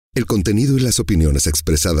El contenido y las opiniones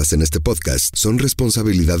expresadas en este podcast son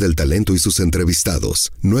responsabilidad del talento y sus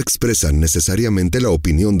entrevistados. No expresan necesariamente la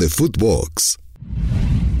opinión de Footbox.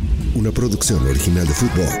 Una producción original de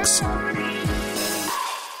Footbox.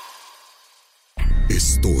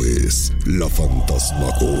 Esto es La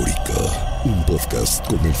Fantasmagórica, un podcast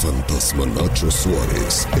con el fantasma Nacho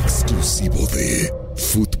Suárez, exclusivo de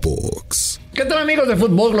Footbox. ¿Qué tal, amigos de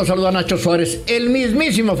Footbox? Los saluda Nacho Suárez, el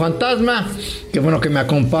mismísimo fantasma. Qué bueno que me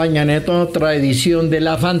acompañan en otra edición de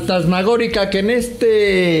La Fantasmagórica, que en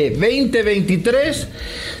este 2023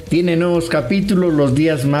 tiene nuevos capítulos los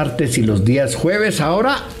días martes y los días jueves.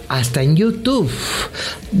 Ahora hasta en YouTube.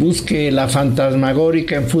 Busque La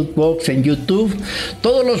Fantasmagórica en Footbox en YouTube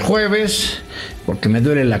todos los jueves, porque me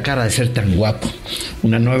duele la cara de ser tan guapo.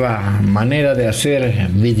 Una nueva manera de hacer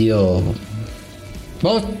video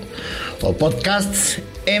o podcasts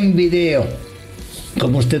en video,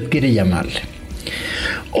 como usted quiere llamarle.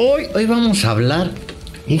 Hoy vamos a hablar,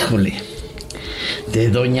 de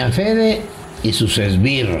Doña Fede y sus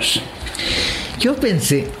esbirros. Yo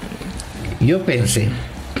pensé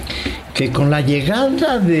que con la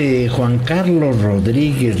llegada de Juan Carlos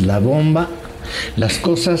Rodríguez La Bomba, las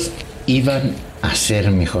cosas iban a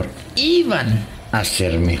ser mejor.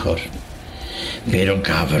 Pero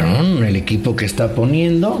cabrón, el equipo que está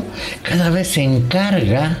poniendo cada vez se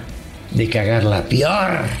encarga de cagarla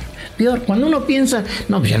peor. Cuando uno piensa,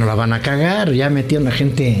 no, pues ya no la van a cagar, ya metieron a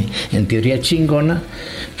gente en teoría chingona,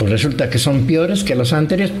 pues resulta que son peores que los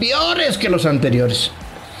anteriores.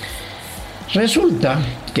 Resulta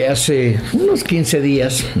que hace unos 15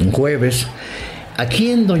 días, un jueves, aquí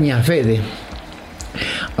en Doña Fede,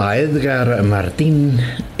 a Edgar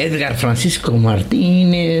Francisco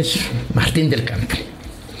Martínez del Campo,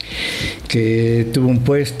 que tuvo un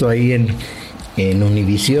puesto ahí en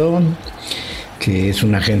Univisión, que es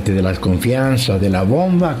un agente de la confianza de La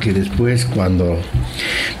Bomba, que después, cuando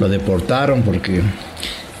lo deportaron porque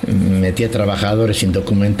metía trabajadores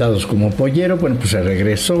indocumentados como pollero, bueno, pues se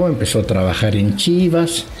regresó, empezó a trabajar en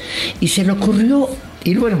Chivas y se le ocurrió,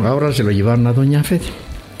 y bueno, ahora se lo llevaron a Doña Fede.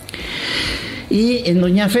 Y en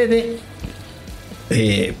Doña Fede,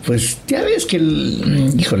 pues ya ves que,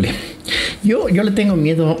 yo le tengo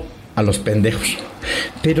miedo a los pendejos,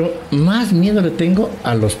 pero más miedo le tengo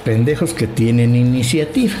a los pendejos que tienen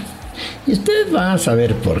iniciativa. Y ustedes van a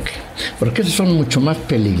saber por qué, porque esos son mucho más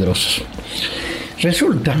peligrosos.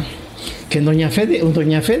 Resulta que en Doña Fede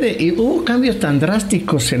hubo cambios tan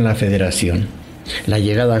drásticos en la federación. La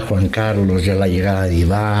llegada de Juan Carlos, ya la llegada de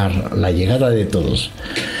Ibar, la llegada de todos.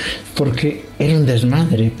 Porque era un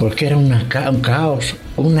desmadre, porque era un caos,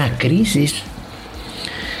 una crisis.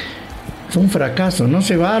 Fue un fracaso. No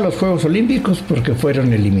se va a los Juegos Olímpicos porque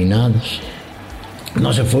fueron eliminados.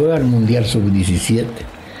 No se fue al Mundial Sub-17.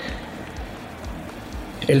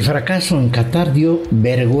 El fracaso en Qatar dio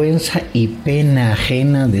vergüenza y pena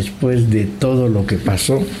ajena después de todo lo que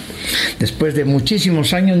pasó. Después de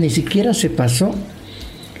muchísimos años ni siquiera se pasó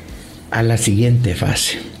a la siguiente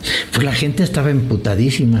fase. Pues la gente estaba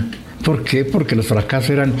emputadísima. ¿Por qué? Porque los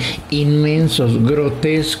fracasos eran inmensos,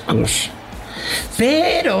 grotescos.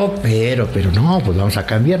 Pero no, pues vamos a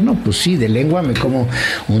cambiar. No, pues sí, de lengua me como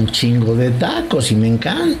un chingo de tacos y me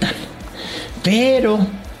encantan. Pero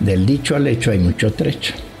del dicho al hecho hay mucho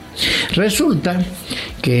trecho. Resulta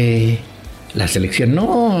que la selección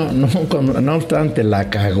no obstante la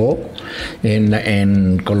cagó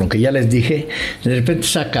con lo que ya les dije. De repente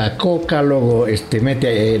saca a Coca, luego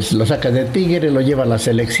lo saca de Tigre, lo lleva a la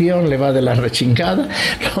selección, le va de la rechingada,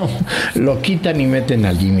 lo quitan y meten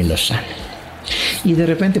al Jimmy Lozano. Y de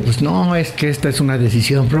repente, pues no, es que esta es una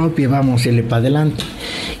decisión propia, vamos a irle para adelante.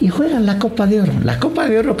 Y juegan la Copa de Oro. La Copa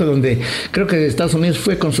de Oro, que donde creo que Estados Unidos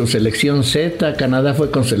fue con su selección Z, Canadá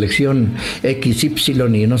fue con selección XY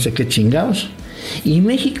y no sé qué chingados. Y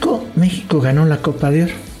México ganó la Copa de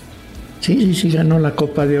Oro. Sí, ganó la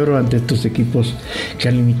Copa de Oro ante estos equipos que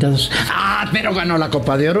han limitados. Pero ganó la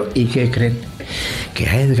Copa de Oro. ¿Y qué creen? Que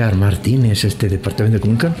a Edgar Martínez, departamento de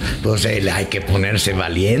comunicación, pues hay que ponerse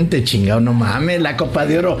valiente, chingado, no mames, la Copa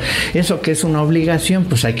de Oro, eso que es una obligación,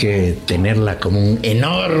 pues hay que tenerla como un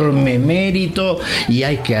enorme mérito y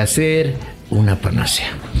hay que hacer una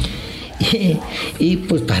panacea. Y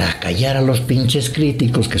pues para callar a los pinches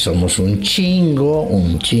críticos, que somos un chingo,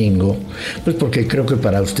 pues porque creo que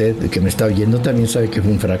para usted, que me está oyendo, también sabe que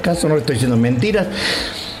fue un fracaso, no le estoy diciendo mentiras.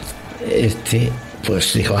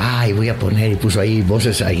 Pues dijo, voy a poner, y puso ahí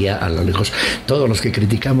voces ahí a lo lejos. Todos los que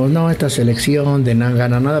criticamos, no, esta selección de no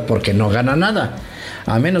gana nada, porque no gana nada.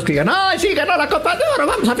 A menos que digan, sí, ganó la Copa de Oro,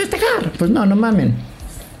 vamos a festejar. Pues no mamen.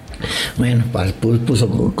 Bueno,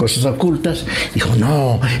 puso cosas ocultas. Dijo,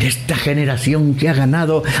 no, esta generación que ha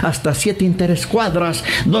ganado hasta 7 interescuadras,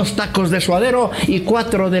 2 tacos de suadero y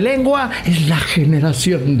 4 de lengua, es la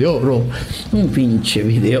generación de oro. Un pinche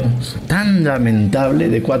video tan lamentable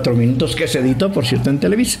de 4 minutos que se editó, por cierto, en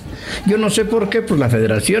Televisa. Yo no sé por qué, pues la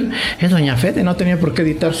federación es Doña Fede, no tenía por qué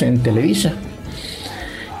editarse en Televisa.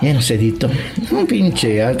 Ya no se editó. Un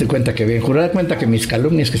pinche, date cuenta que bien, jurad cuenta que mis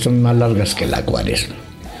calumnias que son más largas que la Cuaresma.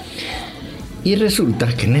 Y resulta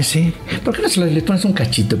que en ese... ¿Por qué no le pones un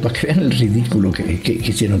cachito para que vean el ridículo que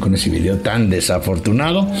hicieron con ese video tan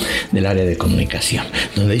desafortunado del área de comunicación?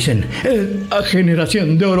 Donde dicen, la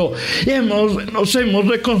generación de oro, nos hemos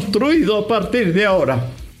reconstruido a partir de ahora.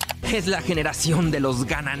 Es la generación de los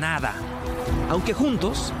gana nada. Aunque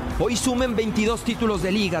juntos, hoy sumen 22 títulos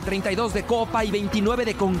de Liga, 32 de Copa y 29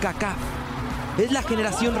 de CONCACAF. Es la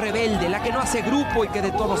generación rebelde, la que no hace grupo y que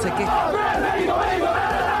de todo se queja.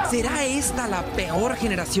 ¿Será esta la peor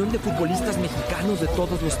generación de futbolistas mexicanos de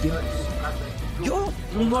todos los tiempos? Yo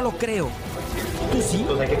no lo creo. ¿Tú sí?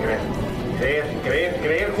 Entonces hay que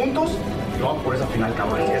creer juntos y vamos por esa final,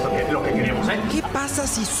 cabrones. Eso es lo que queremos, ¿eh? ¿Qué pasa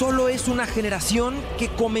si solo es una generación que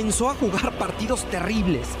comenzó a jugar partidos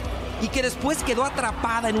terribles y que después quedó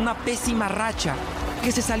atrapada en una pésima racha,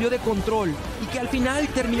 que se salió de control y que al final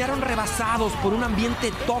terminaron rebasados por un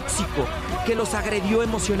ambiente tóxico que los agredió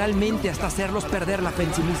emocionalmente hasta hacerlos perder la fe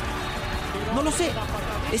en sí mismos? No lo sé,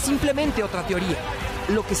 es simplemente otra teoría.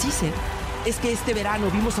 Lo que sí sé es que este verano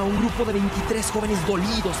vimos a un grupo de 23 jóvenes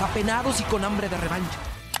dolidos, apenados y con hambre de revancha.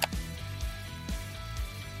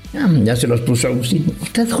 Ya se los puso Agustín.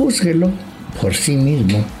 Usted júzguelo por sí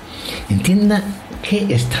mismo. Entienda qué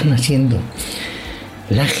están haciendo.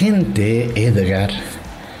 La gente, Edgar,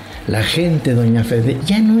 la gente, Doña Fede,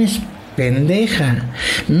 ya no es pendeja.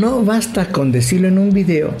 No basta con decirlo en un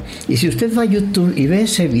video. Y si usted va a YouTube y ve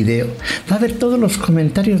ese video, va a ver todos los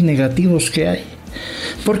comentarios negativos que hay.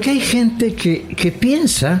 Porque hay gente que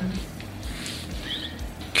piensa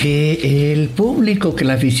que el público, que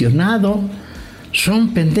el aficionado,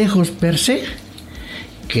 son pendejos per se,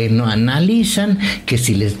 que no analizan, que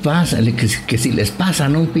si les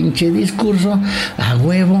pasan un pinche discurso a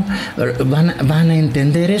huevo, van a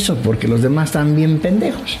entender eso, porque los demás están bien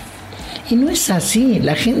pendejos. Y no es así,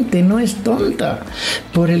 la gente no es tonta.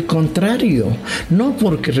 Por el contrario, no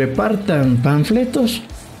porque repartan panfletos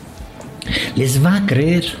les va a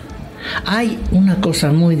creer. Hay una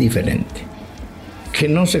cosa muy diferente, que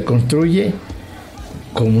no se construye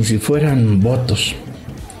como si fueran votos.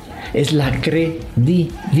 Es la credibilidad,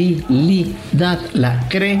 la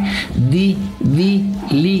credibilidad.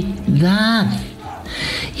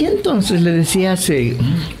 Y entonces le decía hace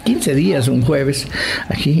 15 días, un jueves,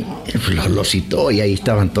 aquí lo citó y ahí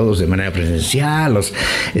estaban todos de manera presencial,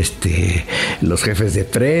 los jefes de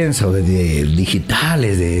prensa o de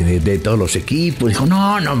digitales de todos los equipos. Dijo,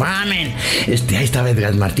 no mamen, ahí estaba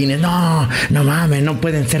Edgar Martínez, no mamen, no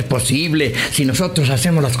pueden ser posible si nosotros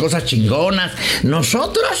hacemos las cosas chingonas.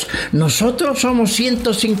 Nosotros somos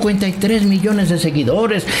 153 millones de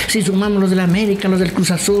seguidores, si sumamos los de la América, los del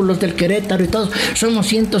Cruz Azul, los del Querétaro y todos, somos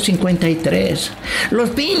 153.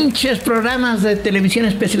 Los pinches programas de televisión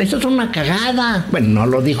especializados son una cagada. Bueno, no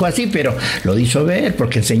lo dijo así, pero lo hizo ver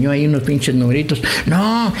porque enseñó ahí unos pinches numeritos.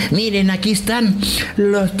 No, miren, aquí están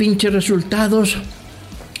los pinches resultados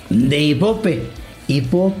de Ibope,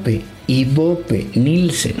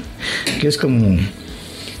 Nielsen, que es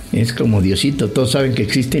como Diosito, todos saben que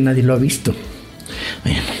existe y nadie lo ha visto.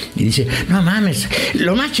 Bueno, y dice, no mames,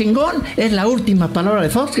 lo más chingón es la última palabra de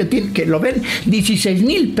Fox, que lo ven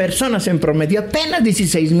 16,000 personas en promedio, apenas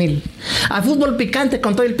 16,000. A Fútbol Picante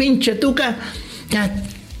con todo el pinche Tuca, ya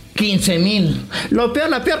 15,000. La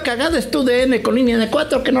peor cagada es TUDN con línea de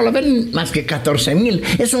 4, que no la ven más que 14,000.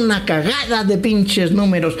 Es una cagada de pinches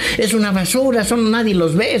números, es una basura, nadie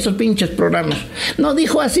los ve esos pinches programas. No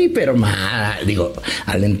dijo así, pero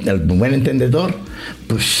al buen entendedor,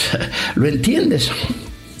 pues lo entiendes.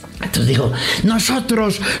 Entonces digo,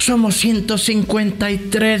 nosotros somos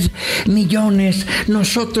 153 millones.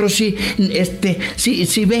 Nosotros si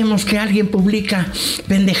vemos que alguien publica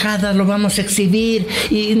pendejadas, lo vamos a exhibir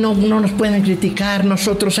y no nos pueden criticar.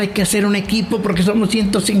 Nosotros hay que hacer un equipo porque somos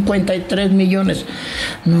 153 millones.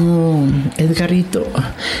 No, Edgarito,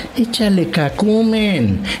 échale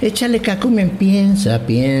cacumen, piensa,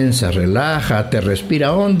 relájate,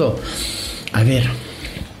 respira hondo. A ver,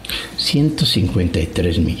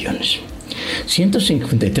 153 millones.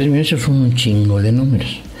 153 millones son un chingo de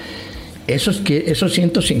números. Esos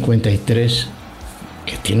 153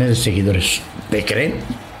 que tiene de seguidores, ¿le creen?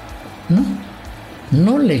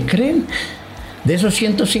 No le creen. De esos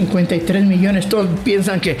 153 millones, todos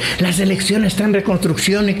piensan que la selección está en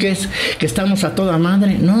reconstrucción y que estamos a toda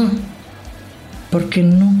madre. No, porque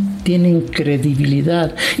no tienen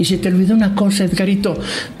credibilidad. Y se te olvidó una cosa, Edgarito,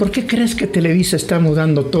 ¿por qué crees que Televisa está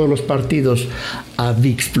mudando todos los partidos a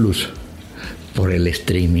ViX Plus? Por el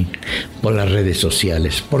streaming, por las redes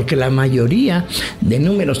sociales, porque la mayoría de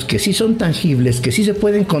números que sí son tangibles, que sí se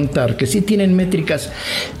pueden contar, que sí tienen métricas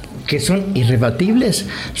que son irrebatibles,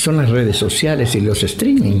 son las redes sociales y los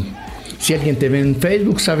streaming. Si alguien te ve en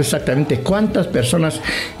Facebook, sabe exactamente cuántas personas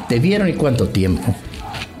te vieron y cuánto tiempo.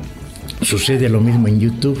 Sucede lo mismo en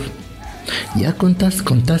YouTube. Ya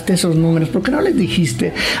contaste esos números, ¿por qué no les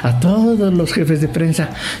dijiste a todos los jefes de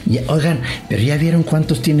prensa? Oigan, pero ya vieron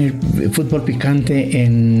cuántos tiene Fútbol Picante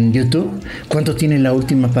en YouTube, cuánto tiene La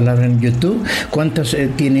Última Palabra en YouTube, cuántos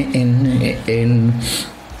tiene en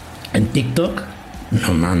TikTok.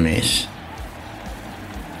 No mames,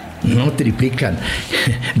 no triplican,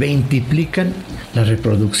 20plican las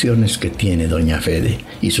reproducciones que tiene Doña Fede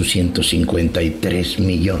y sus 153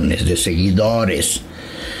 millones de seguidores.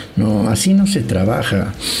 No, así no se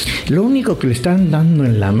trabaja. Lo único que le están dando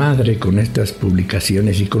en la madre con estas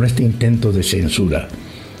publicaciones y con este intento de censura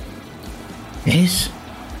es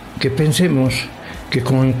que pensemos que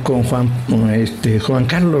con Juan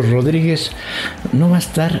Carlos Rodríguez no va a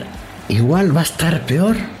estar igual, va a estar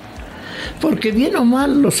peor. Porque bien o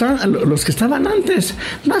mal los que estaban antes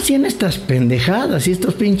no hacían estas pendejadas y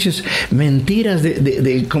estos pinches mentiras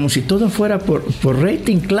de como si todo fuera por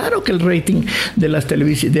rating. Claro que el rating de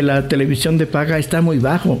la televisión de paga está muy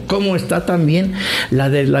bajo, como está también la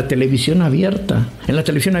de la televisión abierta. En la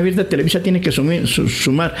televisión abierta Televisa tiene que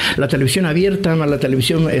sumar la televisión abierta más la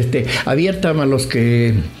televisión abierta más los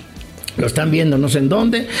que lo están viendo no sé en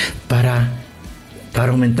dónde para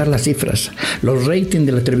aumentar las cifras. Los ratings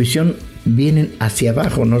de la televisión vienen hacia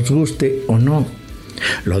abajo, nos guste o no.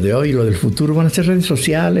 Lo de hoy y lo del futuro van a ser redes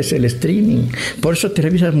sociales, el streaming. Por eso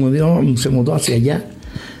Televisa se mudó hacia allá.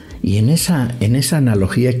 Y en esa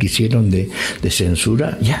analogía que hicieron de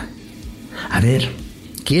censura, ya. A ver,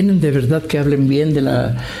 ¿quieren de verdad que hablen bien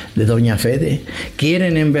de Doña Fede?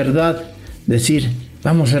 ¿Quieren en verdad decir,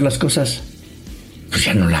 vamos a hacer las cosas? Pues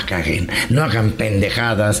ya no la caguen, no hagan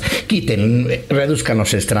pendejadas, reduzcan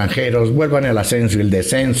los extranjeros, vuelvan al ascenso y el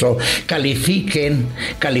descenso, califiquen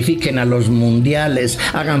a los mundiales,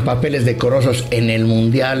 hagan papeles decorosos en el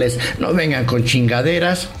mundiales, no vengan con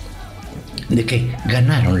chingaderas de que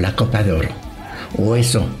ganaron la Copa de Oro. O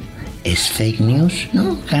eso es fake news,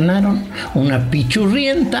 ¿no? Ganaron una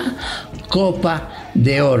pichurrienta Copa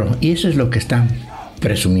de Oro y eso es lo que están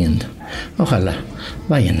presumiendo. Ojalá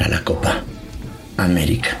vayan a la Copa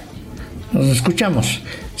América. Nos escuchamos,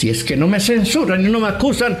 si es que no me censuran y no me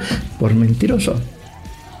acusan por mentiroso,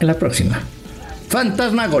 en la próxima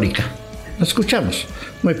Fantasmagórica. Nos escuchamos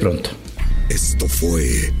muy pronto. Esto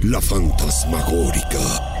fue La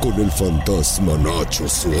Fantasmagórica con el fantasma Nacho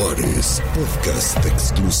Suárez, podcast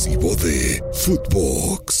exclusivo de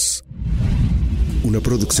Footbox, una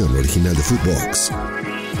producción original de Footbox.